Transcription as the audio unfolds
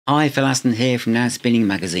Hi, Phil Aston here from Now Spinning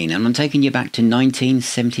Magazine, and I'm taking you back to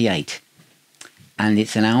 1978. And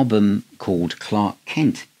it's an album called Clark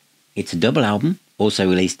Kent. It's a double album, also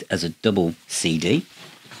released as a double CD.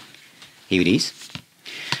 Here it is.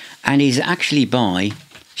 And it's actually by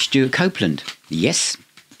Stewart Copeland. Yes,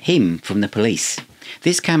 him from The Police.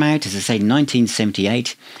 This came out, as I say,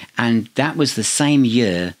 1978, and that was the same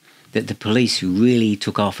year that The Police really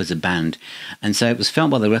took off as a band. And so it was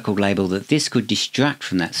felt by the record label that this could distract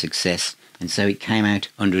from that success, and so it came out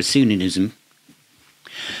under a pseudonym,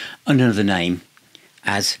 under another name,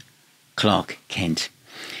 as Clark Kent.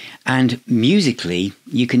 And musically,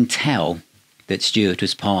 you can tell that Stewart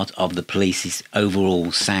was part of The Police's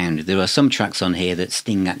overall sound. There are some tracks on here that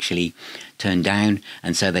Sting actually turned down,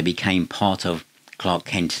 and so they became part of Clark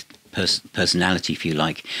Kent's personality, if you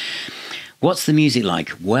like. What's the music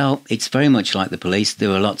like? Well, it's very much like The Police.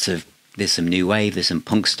 There's some new wave, there's some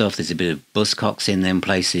punk stuff, there's a bit of buzzcocks in them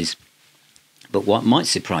places. But what might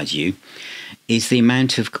surprise you is the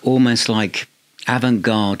amount of almost like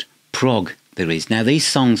avant-garde prog there is. Now, these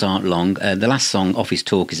songs aren't long. The last song, Office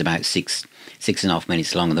Talk, is about six and a half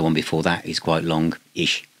minutes long, and the one before that is quite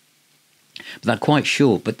long-ish. But they're quite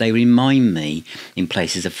short, but they remind me in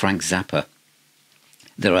places of Frank Zappa.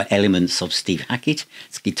 There are elements of Steve Hackett's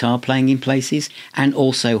guitar playing in places, and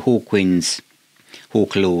also Hawkwind's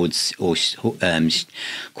Hawk Lords or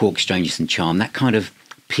Cork Strangers and Charm, that kind of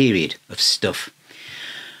period of stuff.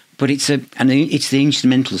 But it's the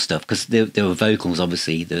instrumental stuff, because there are vocals,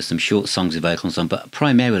 obviously. There are some short songs with vocals on, but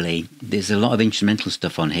primarily there's a lot of instrumental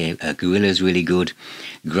stuff on here. Gorilla's really good.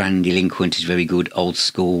 Grand Delinquent is very good. Old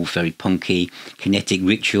School, very punky. Kinetic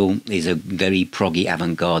Ritual is a very proggy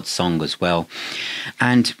avant-garde song as well.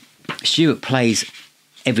 And Stewart plays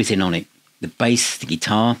everything on it. The bass, the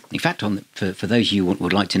guitar. In fact, for those of you who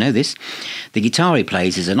would like to know this, the guitar he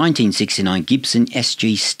plays is a 1969 Gibson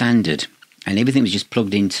SG Standard. And everything was just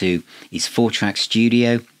plugged into his 4-track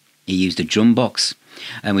studio. He used a drum box,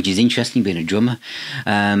 which is interesting, being a drummer.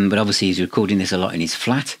 But obviously, he's recording this a lot in his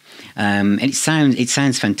flat. And it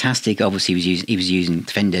sounds fantastic. Obviously, he was using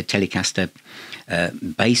Fender Telecaster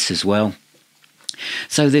bass as well.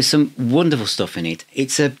 So there's some wonderful stuff in it.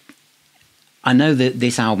 I know that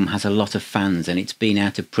this album has a lot of fans, and it's been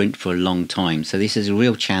out of print for a long time. So this is a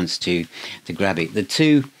real chance to grab it. The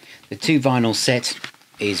two vinyl set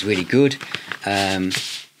is really good.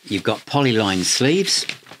 You've got polyline sleeves,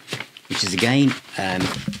 which is, again, I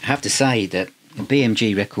have to say that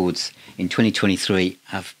BMG Records in 2023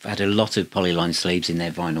 have had a lot of polyline sleeves in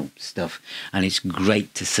their vinyl stuff, and it's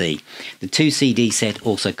great to see. The 2 CD set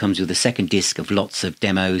also comes with a second disc of lots of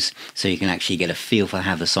demos, so you can actually get a feel for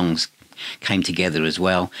how the songs came together as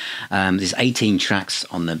well. There's 18 tracks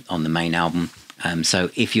on the main album,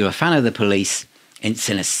 so if you're a fan of The Police, it's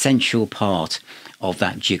an essential part of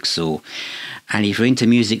that jigsaw. And if you're into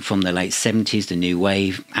music from the late 70s, the new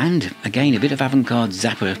wave, and again a bit of avant-garde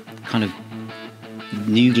Zappa kind of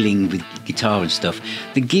noodling with guitar and stuff,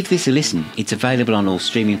 then give this a listen. It's available on all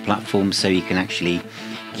streaming platforms, so you can actually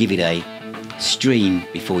give it a stream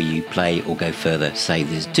before you play or go further. Say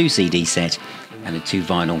there's a 2 CD set and a 2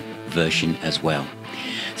 vinyl version as well.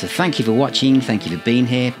 So thank you for watching, thank you for being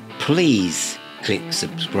here. Please click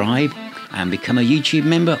subscribe and become a YouTube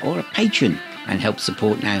member or a patron, and help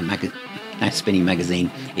support Now Spinning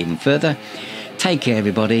Magazine even further. Take care,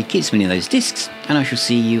 everybody. Keep spinning those discs, and I shall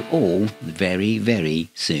see you all very, very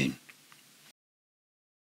soon.